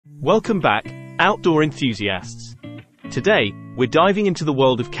Welcome back, outdoor enthusiasts. Today, we're diving into the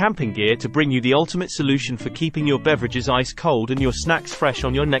world of camping gear to bring you the ultimate solution for keeping your beverages ice cold and your snacks fresh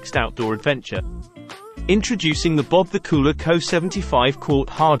on your next outdoor adventure. Introducing the Bob the Cooler Co 75 Quart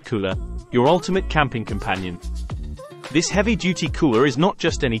Hard Cooler, your ultimate camping companion. This heavy-duty cooler is not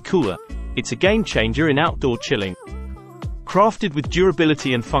just any cooler, it's a game changer in outdoor chilling. Crafted with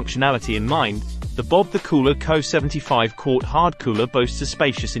durability and functionality in mind, the Bob the Cooler Co 75 Quart Hard Cooler boasts a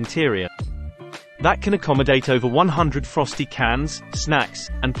spacious interior that can accommodate over 100 frosty cans, snacks,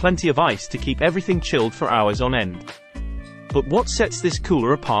 and plenty of ice to keep everything chilled for hours on end. But what sets this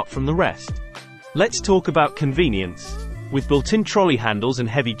cooler apart from the rest? Let's talk about convenience. With built-in trolley handles and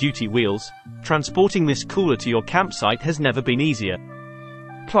heavy-duty wheels, transporting this cooler to your campsite has never been easier.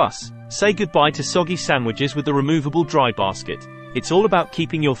 Plus, say goodbye to soggy sandwiches with the removable dry basket. It's all about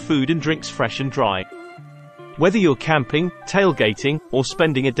keeping your food and drinks fresh and dry. Whether you're camping, tailgating, or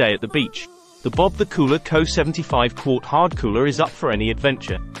spending a day at the beach, the Bob the Cooler Co 75 Quart Hard Cooler is up for any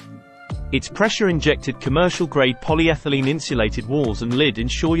adventure. Its pressure-injected commercial-grade polyethylene insulated walls and lid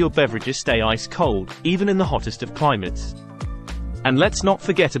ensure your beverages stay ice cold, even in the hottest of climates. And let's not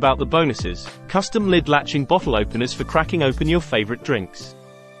forget about the bonuses: custom lid latching bottle openers for cracking open your favorite drinks,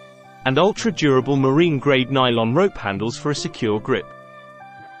 and ultra-durable marine-grade nylon rope handles for a secure grip.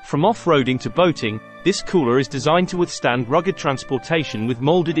 From off-roading to boating, this cooler is designed to withstand rugged transportation with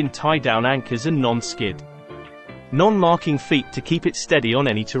molded-in tie-down anchors and non-skid, non-marking feet to keep it steady on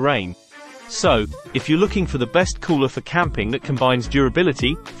any terrain. So, if you're looking for the best cooler for camping that combines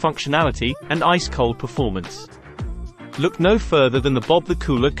durability, functionality, and ice-cold performance, look no further than the Bob the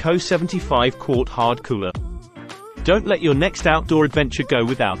Cooler Co 75 Quart Hard Cooler. Don't let your next outdoor adventure go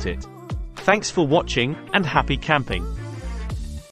without it. Thanks for watching, and happy camping!